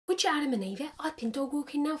Would you Adam and Eve it? I've been dog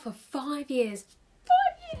walking now for 5 years.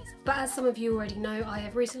 But as some of you already know, I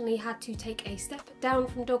have recently had to take a step down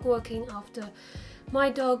from dog walking after my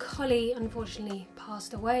dog Holly unfortunately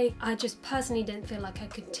passed away. I just personally didn't feel like I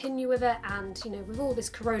could continue with it, and you know, with all this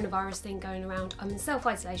coronavirus thing going around, I'm in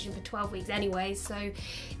self-isolation for 12 weeks anyway, so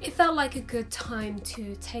it felt like a good time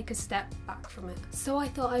to take a step back from it. So I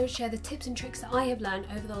thought I would share the tips and tricks that I have learned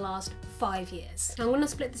over the last 5 years. Now I'm going to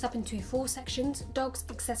split this up into 4 sections: dogs,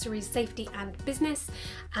 accessories, safety and business,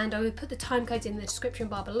 and I will put the time codes in the description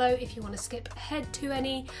bar below if you want to skip ahead to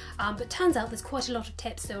any, but turns out there's quite a lot of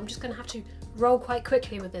tips, so I'm just going to have to roll quite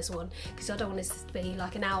quickly with this one because I don't want this to be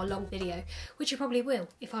like an hour-long video, which you probably will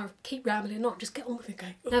if I keep rambling on. Just get on with it,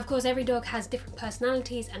 okay? Now of course every dog has different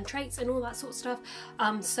personalities and traits and all that sort of stuff,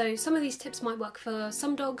 so some of these tips might work for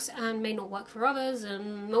some dogs and may not work for others,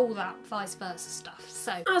 and all that vice versa stuff.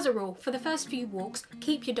 So as a rule, for the first few walks,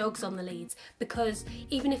 keep your dogs on the leads, because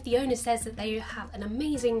even if the owner says that they have an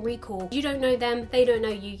amazing recall, you don't know them, they don't know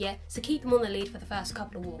you yet, so keep them on the lead for the first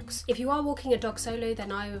couple of walks. If you are walking a dog solo,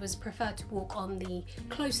 then I always prefer to walk on the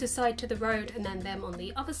closest side to the road and then them on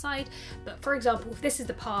the other side. But for example, if this is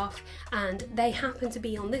the path and they happen to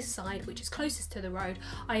be on this side, which is closest to the road,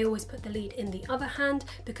 I always put the lead in the other hand,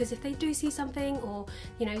 because if they do see something, or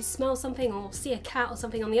you know, smell something, or see a cat or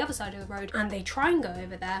something on the other side of the road and they try and go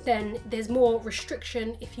over there, then there's more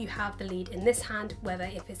restriction if you have the lead in this hand. Whether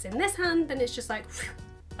if it's in this hand, then it's just like whew,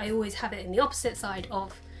 I always have it in the opposite side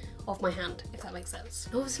of my hand, if that makes sense.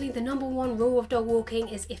 Obviously the number one rule of dog walking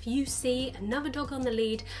is if you see another dog on the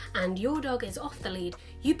lead and your dog is off the lead,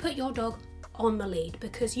 you put your dog on the lead,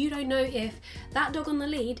 because you don't know if that dog on the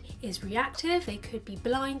lead is reactive. They could be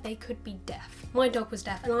blind, they could be deaf. My dog was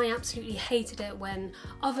deaf and I absolutely hated it when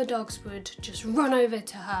other dogs would just run over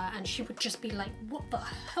to her and she would just be like, what the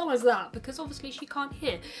hell is that? Because obviously she can't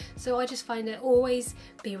hear. So I just find it always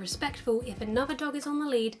be respectful. If another dog is on the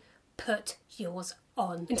lead, put yours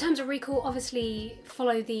on. In terms of recall, obviously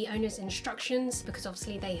follow the owner's instructions, because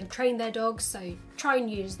obviously they have trained their dogs, so try and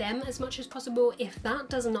use them as much as possible. If that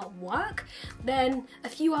does not work, then a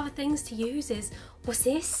few other things to use is, what's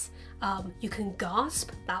this? You can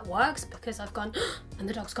gasp, that works, because I've gone and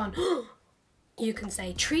the dog's gone. You can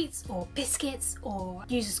say treats or biscuits, or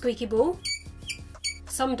use a squeaky ball.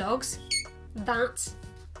 Some dogs, that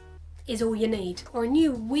is all you need. Or a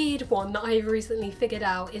new weird one that I've recently figured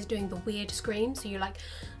out is doing the weird scream. So you're like,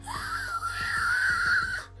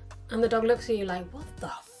 and the dog looks at you like, what the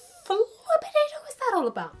flippity was that all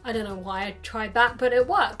about? I don't know why I tried that, but it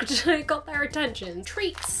worked. It got their attention.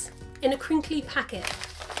 Treats in a crinkly packet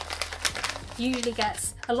usually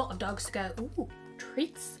gets a lot of dogs to go, ooh,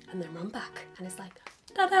 treats, and then run back. And it's like,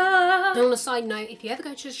 ta-da! And on a side note, if you ever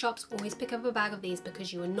go to the shops, always pick up a bag of these,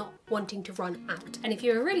 because you are not wanting to run out. And if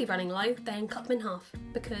you're really running low, then cut them in half,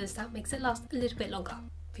 because that makes it last a little bit longer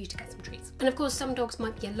for you to get some treats. And of course some dogs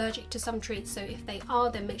might be allergic to some treats, so if they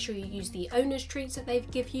are, then make sure you use the owner's treats that they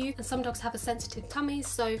give you. And some dogs have a sensitive tummy,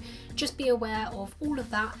 so just be aware of all of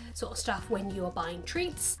that sort of stuff when you are buying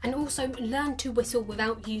treats. And also learn to whistle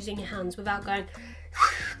without using your hands, without going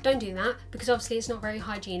don't do that, because obviously it's not very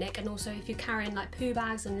hygienic, and also if you're carrying like poo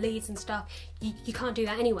bags and leads and stuff, you can't do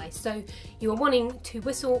that anyway. So you are wanting to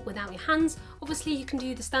whistle without your hands. Obviously you can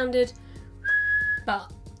do the standard, but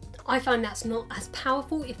I find that's not as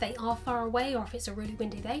powerful if they are far away, or if it's a really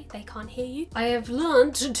windy day, they can't hear you. I have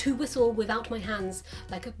learned to whistle without my hands,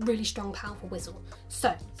 like a really strong, powerful whistle.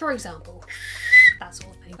 So, for example, that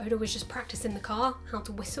sort of thing. I'd always just practice in the car how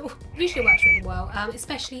to whistle. Usually works really well,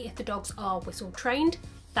 especially if the dogs are whistle trained.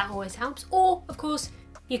 That always helps. Or, of course,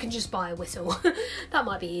 you can just buy a whistle. That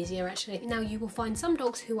might be easier actually. Now you will find some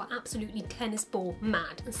dogs who are absolutely tennis ball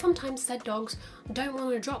mad, and sometimes said dogs don't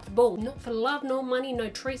want to drop the ball, not for love, no money, no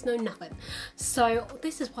treats, no nothing. So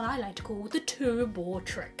this is what I like to call the 2-ball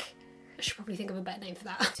trick. I should probably think of a better name for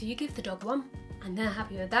that. So you give the dog one and they're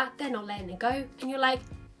happy with that, they're not letting it go, and you're like,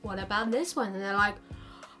 what about this one? And they're like,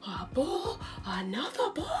 a ball, another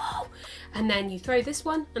ball, and then you throw this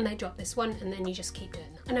one and they drop this one, and then you just keep doing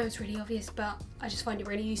that. I know it's really obvious, but I just find it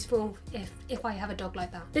really useful if I have a dog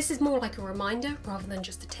like that. This is more like a reminder rather than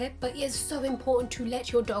just a tip, but it's so important to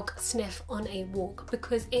let your dog sniff on a walk,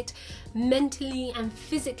 because it mentally and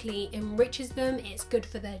physically enriches them. It's good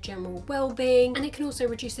for their general well-being, and it can also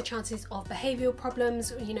reduce the chances of behavioural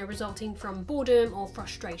problems, you know, resulting from boredom or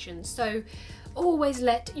frustration. So always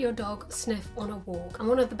let your dog sniff on a walk. And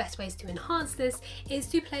one of the best ways to enhance this is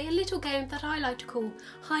to play a little game that I like to call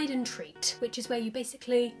hide and treat, which is where you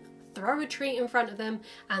basically throw a treat in front of them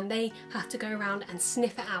and they have to go around and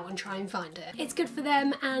sniff it out and try and find it. It's good for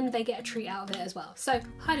them and they get a treat out of it as well. So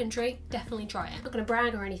hide and treat, definitely try it. I'm not gonna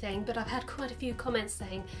brag or anything, but I've had quite a few comments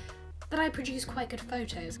saying that I produce quite good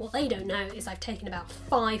photos. What they don't know is I've taken about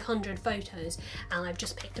 500 photos and I've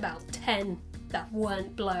just picked about 10 that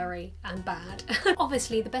weren't blurry and bad.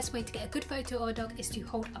 Obviously the best way to get a good photo of a dog is to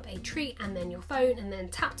hold up a treat and then your phone and then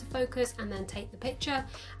tap to focus and then take the picture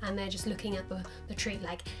and they're just looking at the treat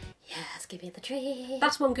like, yes, give me the treat.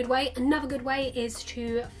 That's one good way. Another good way is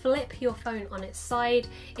to flip your phone on its side.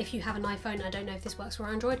 If you have an iPhone, I don't know if this works for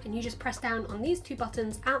Android, and you just press down on these two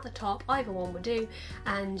buttons at the top, either one would do,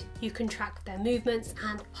 and you can track their movements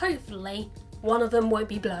and hopefully one of them won't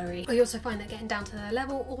be blurry. I also find that getting down to their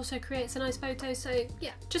level also creates a nice photo, so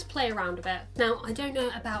yeah, just play around a bit. Now, I don't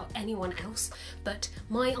know about anyone else, but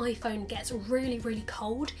my iPhone gets really, really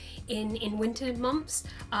cold in winter months,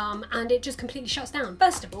 and it just completely shuts down.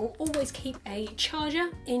 First of all, always keep a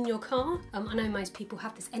charger in your car. I know most people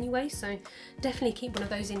have this anyway, so definitely keep one of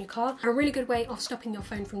those in your car. A really good way of stopping your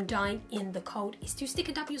phone from dying in the cold is to stick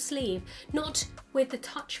it up your sleeve, not with the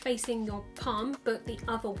touch facing your palm, but the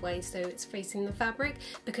other way, so it's facing the fabric,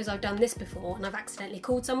 because I've done this before and I've accidentally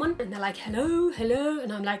called someone and they're like, hello, hello,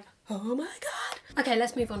 and I'm like, oh my god. Okay,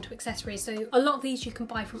 let's move on to accessories. So a lot of these you can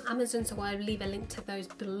buy from Amazon, so I'll leave a link to those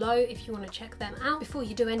below if you want to check them out. Before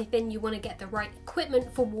you do anything, you want to get the right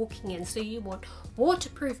equipment for walking in. So you want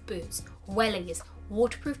waterproof boots, wellies,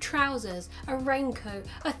 waterproof trousers, a raincoat,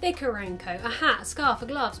 a thicker raincoat, a hat, a scarf, a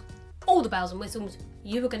gloves, all the bells and whistles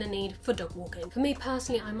you are going to need for dog walking. For me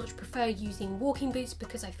personally, I much prefer using walking boots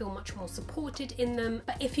because I feel much more supported in them.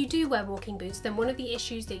 But if you do wear walking boots, then one of the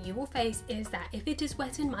issues that you will face is that if it is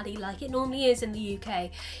wet and muddy, like it normally is in the UK,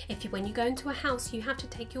 when you go into a house, you have to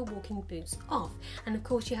take your walking boots off. And of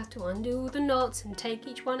course you have to undo all the knots and take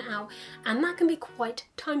each one out. And that can be quite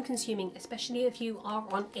time consuming, especially if you are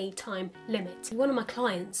on a time limit. One of my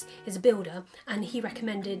clients is a builder and he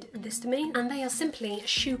recommended this to me, and they are simply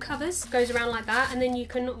shoe covers. Goes around like that, and then you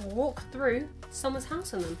can walk through someone's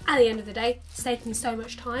house in them. At the end of the day, it's taking so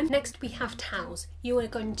much time. Next we have towels. You are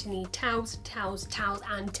going to need towels, towels, towels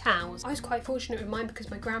and towels. I was quite fortunate with mine because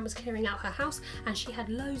my gran was clearing out her house and she had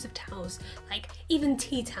loads of towels, like even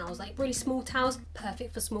tea towels, like really small towels,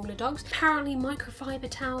 perfect for smaller dogs. Apparently microfiber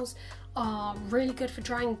towels are really good for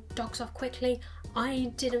drying dogs off quickly.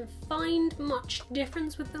 I didn't find much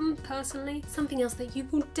difference with them personally. Something else that you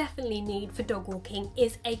will definitely need for dog walking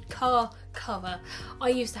is a car cover. I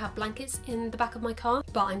used to have blankets in the back of my car,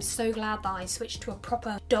 but I'm so glad that I switched to a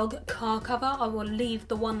proper dog car cover. I will leave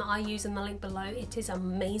the one that I use in the link below. It is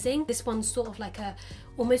amazing. This one's sort of like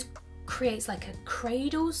almost creates like a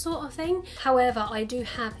cradle sort of thing. However, I do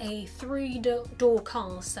have a 3-door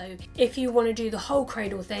car, so if you want to do the whole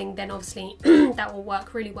cradle thing, then obviously that will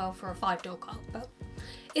work really well for a 5-door car, but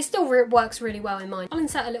it still works really well in mine. I'll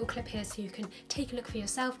insert a little clip here so you can take a look for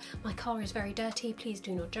yourself. My car is very dirty, please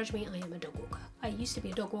do not judge me. I am a dog walker. I used to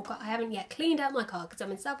be a dog walker. I haven't yet cleaned out my car because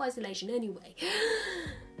I'm in self-isolation anyway.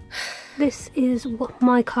 This is what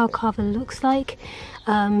my car cover looks like.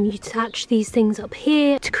 You attach these things up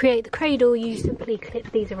here. To create the cradle, you simply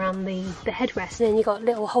clip these around the headrest, and then you've got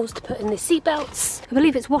little holes to put in the seat belts. I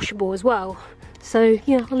believe it's washable as well. So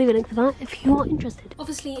yeah, I'll leave a link for that if you are interested.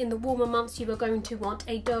 Obviously in the warmer months you are going to want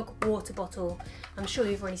a dog water bottle. I'm sure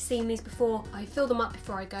you've already seen these before. I fill them up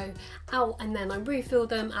before I go out and then I refill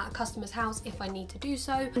them at a customer's house if I need to do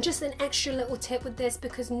so. And just an extra little tip with this,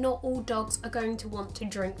 because not all dogs are going to want to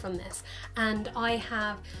drink from this. And I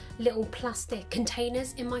have little plastic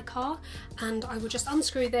containers in my car and I will just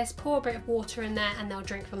unscrew this, pour a bit of water in there and they'll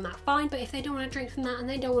drink from that fine. But if they don't want to drink from that and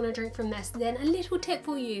they don't want to drink from this, then a little tip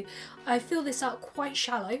for you. I fill this up quite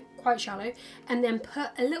shallow, and then put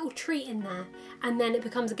a little treat in there, and then it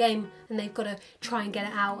becomes a game and they've got to try and get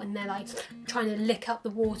it out and they're like trying to lick up the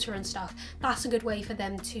water and stuff. That's a good way for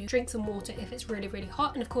them to drink some water if it's really, really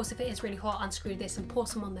hot. And of course, if it is really hot, unscrew this and pour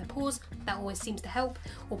some on their paws. That always seems to help.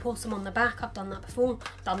 Or pour some on the back. I've done that before.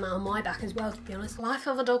 Done that on my back as well, to be honest. Life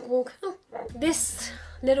of a dog walk. This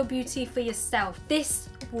little beauty for yourself. This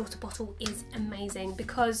water bottle is amazing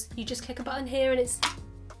because you just click a button here and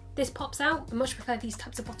this pops out. I much prefer these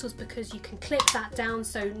types of bottles because you can clip that down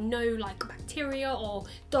so no like bacteria or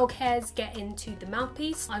dog hairs get into the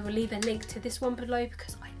mouthpiece. I will leave a link to this one below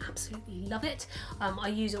because I absolutely love it. I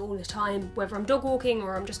use it all the time, whether I'm dog walking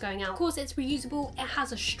or I'm just going out. Of course, it's reusable. It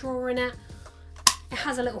has a straw in it. It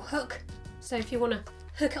has a little hook, so if you want to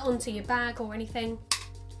hook it onto your bag or anything,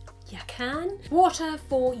 you can. Water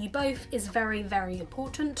for you both is very, very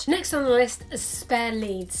important. Next on the list is spare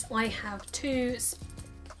leads. I have two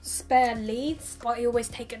spare leads, but I always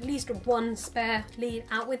take at least one spare lead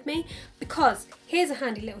out with me, because here's a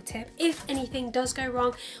handy little tip. If anything does go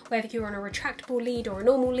wrong, whether you're on a retractable lead or a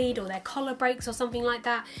normal lead, or their collar breaks or something like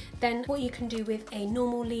that, then what you can do with a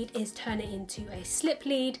normal lead is turn it into a slip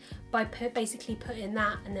lead by basically putting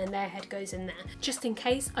that, and then their head goes in there. Just in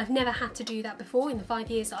case, I've never had to do that before in the 5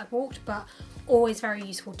 years that I've walked, but always very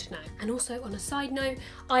useful to know. And also, on a side note,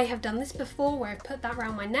 I have done this before where I've put that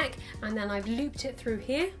around my neck and then I've looped it through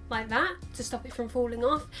here like that to stop it from falling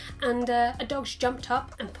off, and a dog's jumped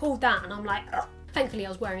up and pulled that, and I'm like, ugh. Thankfully I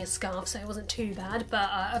was wearing a scarf, so it wasn't too bad, but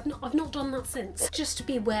I've not done that since. Just to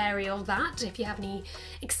be wary of that if you have any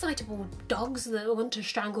excitable dogs that want to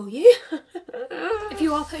strangle you. If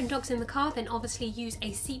you are putting dogs in the car, then obviously use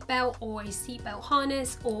a seatbelt or a seatbelt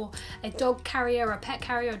harness, or a dog carrier, a pet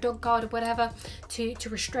carrier, a dog guard or whatever to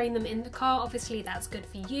restrain them in the car. Obviously that's good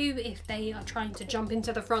for you if they are trying to jump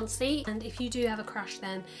into the front seat, and if you do have a crash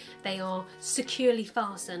then they are securely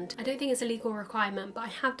fastened. I don't think it's a legal requirement, but I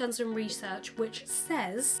have done some research which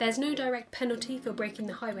says there's no direct penalty for breaking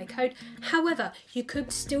the highway code. However, you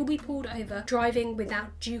could still be pulled over driving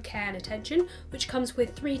without due care and attention, which comes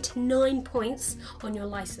with 3 to 9 points on your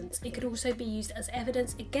license. It could also be used as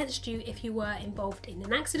evidence against you if you were involved in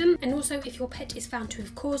an accident, and also if your pet is found to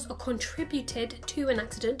have caused or contributed to an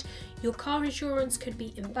accident, your car insurance could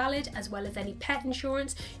be invalid, as well as any pet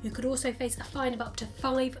insurance. You could also face a fine of up to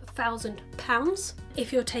 £5,000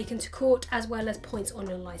 if you're taken to court, as well as points on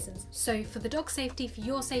your license. So for the dog's safety, for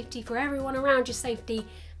your safety, for everyone around your safety,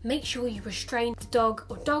 make sure you restrain the dog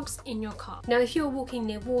or dogs in your car. Now, if you're walking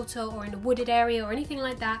near water or in a wooded area or anything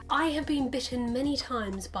like that, I have been bitten many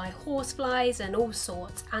times by horseflies and all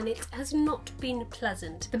sorts, and it has not been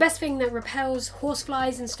pleasant. The best thing that repels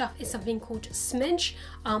horseflies and stuff is something called Smidge.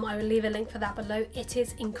 I will leave a link for that below. It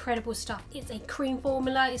is incredible stuff. It's a cream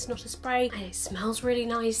formula, it's not a spray, and it smells really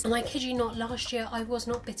nice. And I kid you not, last year I was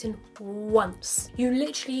not bitten once. You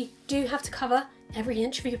literally do have to cover every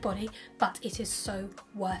inch of your body, but it is so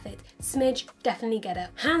worth it. Smidge, definitely get it.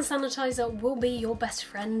 Hand sanitizer will be your best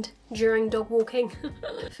friend during dog walking.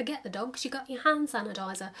 Forget the dogs, you got your hand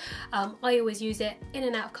sanitizer. I always use it in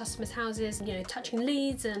and out of customers' houses, you know, touching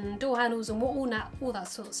leads and door handles and all that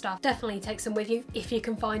sort of stuff. Definitely take some with you if you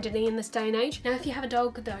can find any in this day and age. Now, if you have a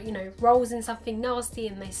dog that, you know, rolls in something nasty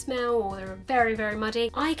and they smell, or they're very, very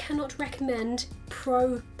muddy, I cannot recommend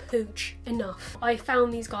Pro Pooch enough. I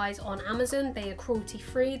found these guys on Amazon. They are cruelty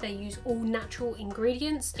free, they use all natural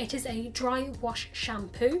ingredients. It is a dry wash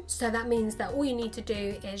shampoo, so that means that all you need to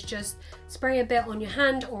do is just spray a bit on your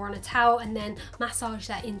hand or on a towel and then massage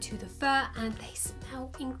that into the fur, and they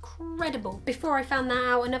smell incredible. Before I found that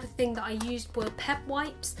out, another thing that I used were pet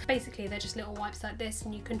wipes. Basically they're just little wipes like this,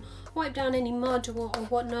 and you can wipe down any mud or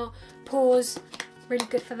whatnot. Paws, really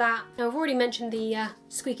good for that. Now, I've already mentioned the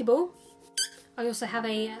squeaky ball. I also have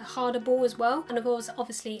a harder ball as well, and of course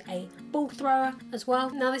obviously a ball thrower as well.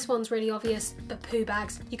 Now, this one's really obvious, but poo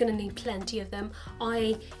bags, you're going to need plenty of them.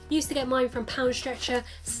 I used to get mine from Pound Stretcher,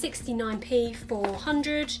 69p for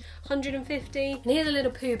 100, 150. And here's a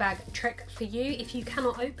little poo bag trick for you. If you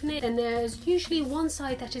cannot open it, then there's usually one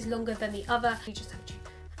side that is longer than the other. You just have to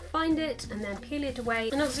find it and then peel it away,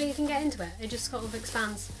 and obviously you can get into it. It just sort of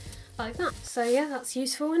expands like that. So yeah, that's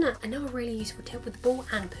useful, isn't it? Another really useful tip with the ball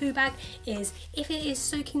and poo bag is if it is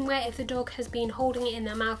soaking wet, if the dog has been holding it in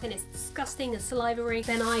their mouth and it's disgusting and salivary,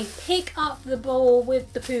 then I pick up the ball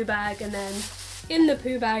with the poo bag and then in the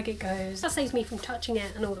poo bag it goes. That saves me from touching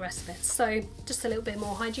it and all the rest of it. So just a little bit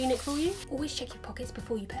more hygienic for you. Always check your pockets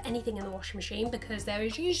before you put anything in the washing machine, because there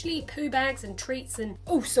is usually poo bags and treats and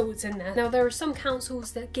all sorts in there. Now, there are some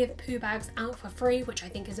councils that give poo bags out for free, which I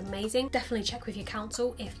think is amazing. Definitely check with your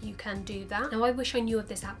council if you can do that. Now, I wish I knew of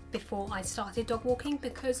this app before I started dog walking,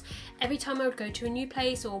 because every time I would go to a new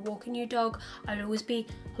place or walk a new dog, I'd always be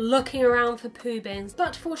looking around for poo bins.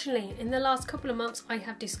 But fortunately, in the last couple of months, I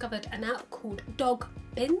have discovered an app called Dog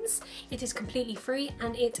Bins. It is completely free,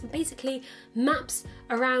 and it basically maps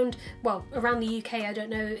around, well, around the UK. I don't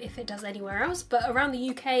know if it does anywhere else, but around the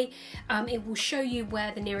UK, it will show you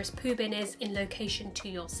where the nearest poo bin is in location to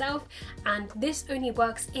yourself. And this only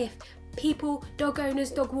works if people, dog owners,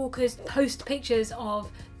 dog walkers post pictures of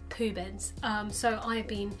poo bins. So I've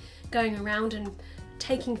been going around and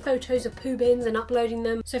taking photos of poo bins and uploading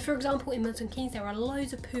them. So for example, in Milton Keynes there are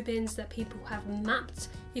loads of poo bins that people have mapped.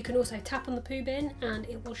 You can also tap on the poo bin and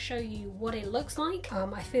it will show you what it looks like.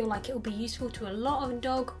 I feel like it will be useful to a lot of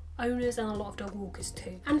dog owners and a lot of dog walkers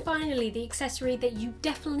too. And finally, the accessory that you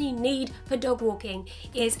definitely need for dog walking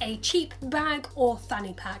is a cheap bag or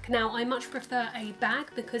fanny pack. Now, I much prefer a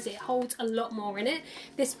bag because it holds a lot more in it.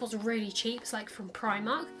 This was really cheap. It's like from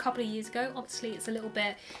Primark a couple of years ago. Obviously, it's a little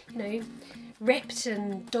bit, you know, ripped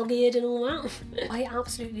and dog-eared and all that. I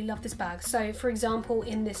absolutely love this bag. So for example,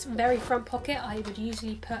 in this very front pocket, I would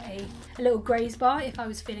usually put a little graze bar if I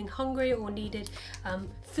was feeling hungry or needed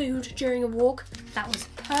food during a walk. That was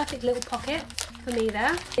a perfect little pocket for me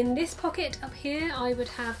there. In this pocket up here, I would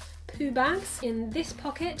have poo bags. In this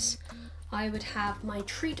pocket, I would have my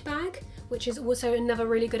treat bag, which is also another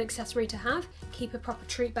really good accessory to have. Keep a proper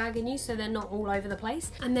treat bag in you so they're not all over the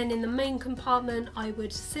place. And then in the main compartment, I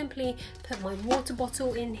would simply put my water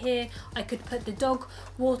bottle in here. I could put the dog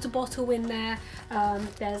water bottle in there.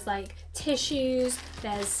 There's like tissues,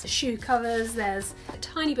 there's shoe covers, there's a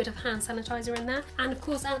tiny bit of hand sanitizer in there. And of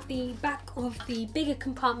course, at the back of the bigger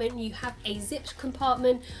compartment, you have a zipped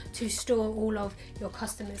compartment to store all of your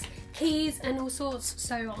customers' keys and all sorts.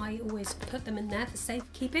 So I always put them in there for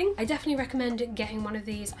safekeeping. I definitely recommend getting one of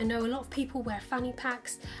these. I know a lot of people wear fanny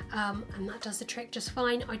packs and that does the trick just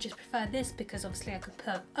fine. I just prefer this because obviously I can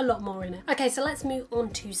put a lot more in it. Okay, so let's move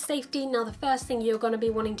on to safety. Now, the first thing you're going to be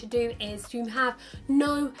wanting to do is to have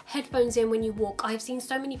no headphones in when you walk. I've seen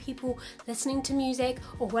so many people listening to music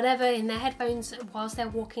or whatever in their headphones whilst they're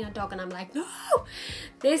walking a dog, and I'm like, no,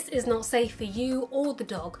 this is not safe for you or the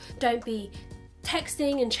dog. Don't be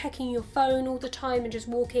texting and checking your phone all the time and just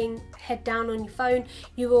walking head down on your phone.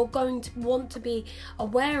 You are going to want to be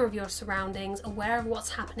aware of your surroundings, aware of what's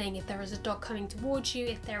happening. If there is a dog coming towards you,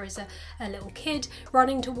 if there is a little kid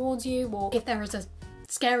running towards you, or if there is a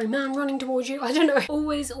scary man running towards you, I don't know.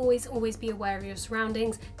 Always be aware of your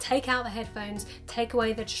surroundings. Take out the headphones, take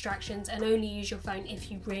away the distractions, and only use your phone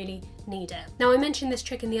if you really need it. Now, I mentioned this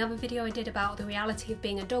trick in the other video I did about the reality of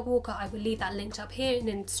being a dog walker. I will leave that linked up here in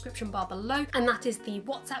the description bar below, and that is the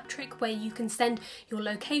WhatsApp trick where you can send your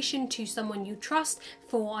location to someone you trust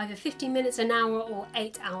for either 15 minutes, an hour, or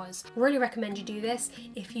 8 hours. I really recommend you do this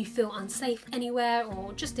if you feel unsafe anywhere,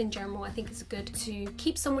 or just in general. I think it's good to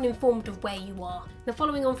keep someone informed of where you are. Now,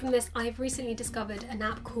 following on from this, I've recently discovered an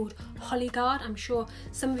app called HollyGuard. I'm sure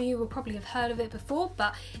some of you will probably have heard of it before,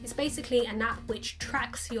 but it's basically an app which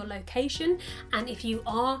tracks your location, and if you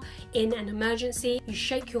are in an emergency, you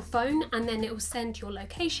shake your phone and then it will send your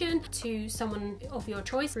location to someone of your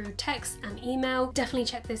choice through text and email. Definitely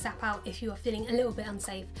check this app out if you are feeling a little bit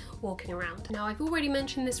unsafe walking around. Now, I've already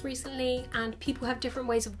mentioned this recently and people have different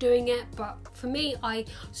ways of doing it, but for me, I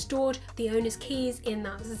stored the owner's keys in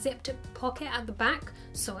that zipped pocket at the back,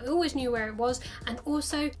 so I always knew where it was. And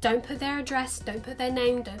also, don't put their address, don't put their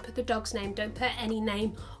name, don't put the dog's name, don't put any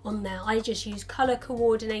name on there. I just use color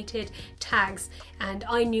coordinated tags and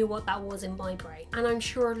I knew what that was in my brain. And I'm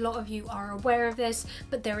sure a lot of you are aware of this,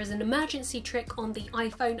 but there is an emergency trick on the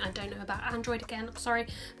iPhone. I don't know about Android again, I'm sorry,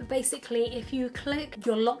 but basically if you click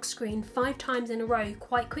your lock screen 5 times in a row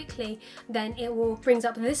quite quickly, then it will brings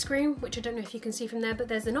up this screen, which I don't know if you can see from there, but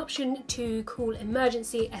there's an option to call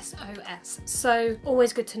emergency SOS. So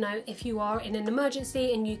always good to know if you are in an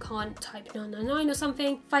emergency and you can't type 999 or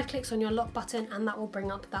something, 5 clicks on your lock button and that will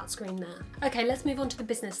bring up that screen there. Okay, let's move on to the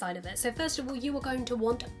business side of it. So first of all, you are going to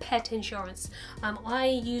want pet insurance. I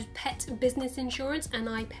use pet business insurance and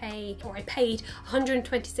I paid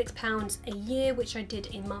 £126 a year, which I did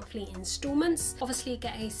in monthly installments. Obviously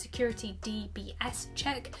get a security DBS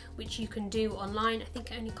check, which you can do online. I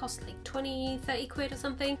think it only costs like 20-30 quid or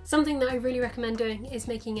something. Something that I really recommend doing is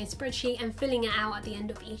making a spreadsheet and filling it out at the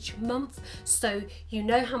end of each month, so you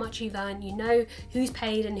know how much you've earned, you know who's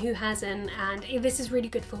paid and who hasn't. And this is really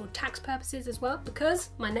good for tax purposes as well, because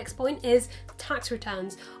my next point is tax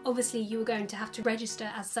returns. Obviously you are going to have to register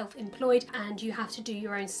as self-employed and you have to do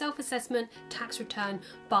your own self-assessment tax return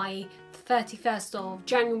by 31st of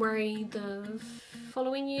January the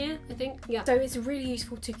following year, I think. Yeah. So it's really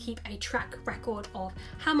useful to keep a track record of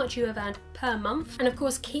how much you have earned per month, and of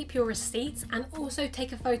course keep your receipts and also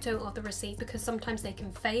take a photo of the receipt because sometimes they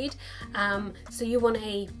can fade. So you want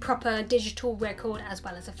a proper digital record as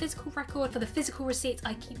well as a physical record. For the physical receipts,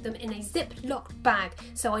 I keep them in a zip-locked bag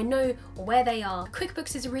so I know where they are.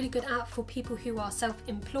 QuickBooks is a really good app for people who are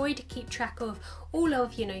self-employed to keep track of all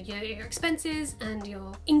of, you know, your expenses and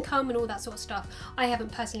your income and all that sort of stuff. I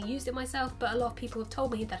haven't personally used it myself, but a lot of people have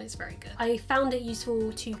told me that it's very good. I found it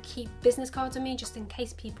useful to keep business cards on me just in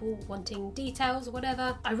case people wanting details or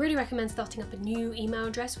whatever. I really recommend starting up a new email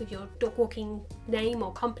address with your dog walking name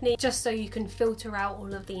or company, just so you can filter out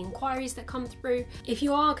all of the inquiries that come through. If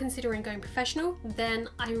you are considering going professional, then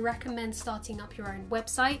I recommend starting up your own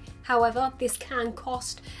website. However, this can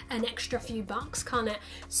cost an extra few bucks, can't it?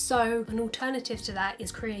 So an alternative to that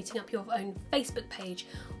is creating up your own Facebook page,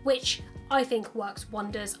 which I think works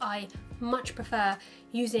wonders. I much prefer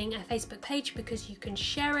using a Facebook page because you can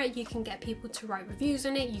share it, you can get people to write reviews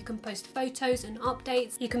on it, you can post photos and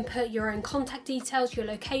updates, you can put your own contact details, your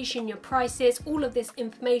location, your prices, all of this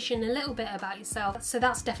information, a little bit about yourself. So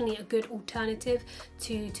that's definitely a good alternative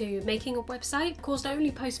to making a website. Of course,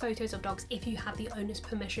 only post photos of dogs if you have the owner's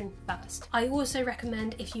permission first. I also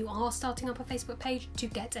recommend, if you are starting up a Facebook page, to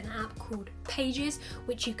get an app called Pages,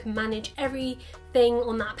 which you can manage everything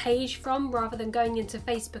on that page from, rather than going into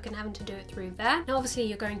Facebook and having to do it through there. Now obviously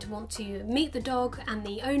you're going to want to meet the dog and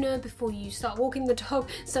the owner before you start walking the dog,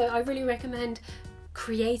 so I really recommend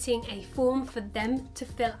creating a form for them to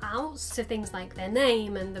fill out, so things like their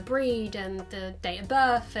name and the breed and the date of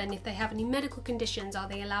birth, and if they have any medical conditions, are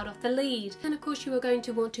they allowed off the lead. And of course you are going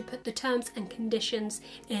to want to put the terms and conditions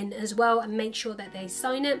in as well and make sure that they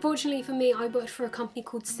sign it. Fortunately for me, I worked for a company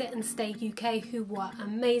called Sit and Stay UK who were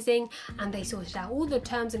amazing, and they sorted out all the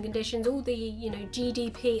terms and conditions, all the, you know,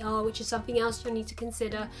 GDPR, which is something else you'll need to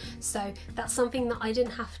consider. So that's something that I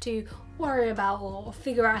didn't have to worry about or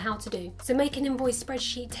figure out how to do. So make an invoice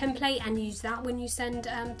spreadsheet template and use that when you send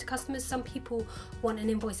to customers. Some people want an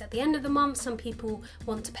invoice at the end of the month, some people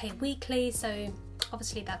want to pay weekly, so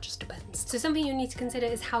obviously that just depends. So something you need to consider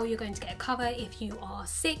is how you're going to get cover if you are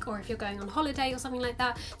sick or if you're going on holiday or something like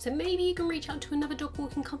that. So maybe you can reach out to another dog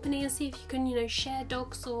walking company and see if you can, you know, share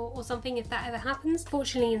dogs or something if that ever happens.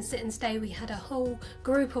 Fortunately in Sit and Stay we had a whole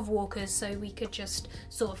group of walkers, so we could just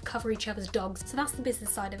sort of cover each other's dogs. So that's the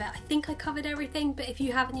business side of it. I think I covered everything, but if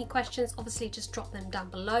you have any questions, obviously just drop them down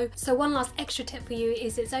below. So one last extra tip for you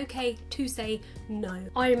is it's okay to say no.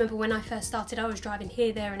 I remember when I first started, I was driving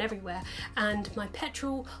here, there and everywhere, and my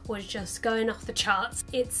petrol was just going off the charts.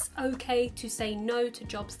 It's okay to say no to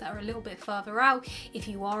jobs that are a little bit further out. If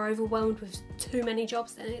you are overwhelmed with too many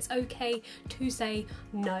jobs, then it's okay to say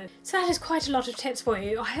no. So that is quite a lot of tips for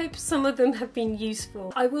you. I hope some of them have been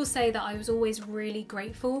useful. I will say that I was always really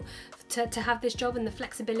grateful to have this job and the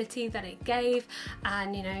flexibility that it gave,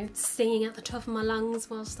 and, you know, singing at the top of my lungs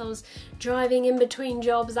whilst I was driving in between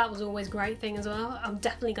jobs, that was always a great thing as well. I'm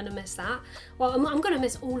definitely going to miss that. Well, I'm going to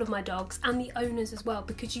miss all of my dogs and the owners as well,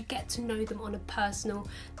 because you get to know them on a personal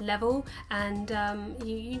level, and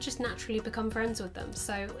you just naturally become friends with them.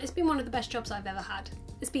 So it's been one of the best jobs I've ever had.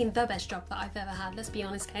 It's been the best job that I've ever had, let's be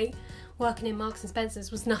honest, Kate. Working in Marks and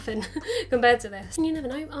Spencer's was nothing compared to this. And you never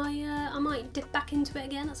know, I might dip back into it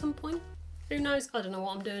again at some point. Who knows? I don't know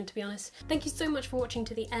what I'm doing, to be honest. Thank you so much for watching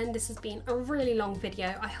to the end. This has been a really long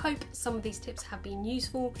video. I hope some of these tips have been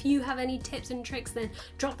useful. If you have any tips and tricks, then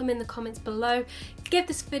drop them in the comments below. Give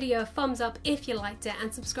this video a thumbs up if you liked it,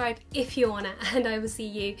 and subscribe if you want it, and I will see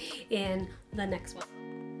you in the next one.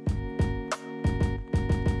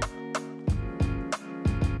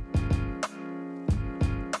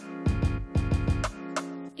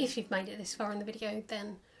 If you've made it this far in the video,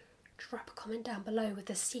 then drop a comment down below with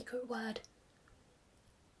the secret word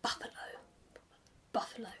buffalo.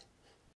 Buffalo.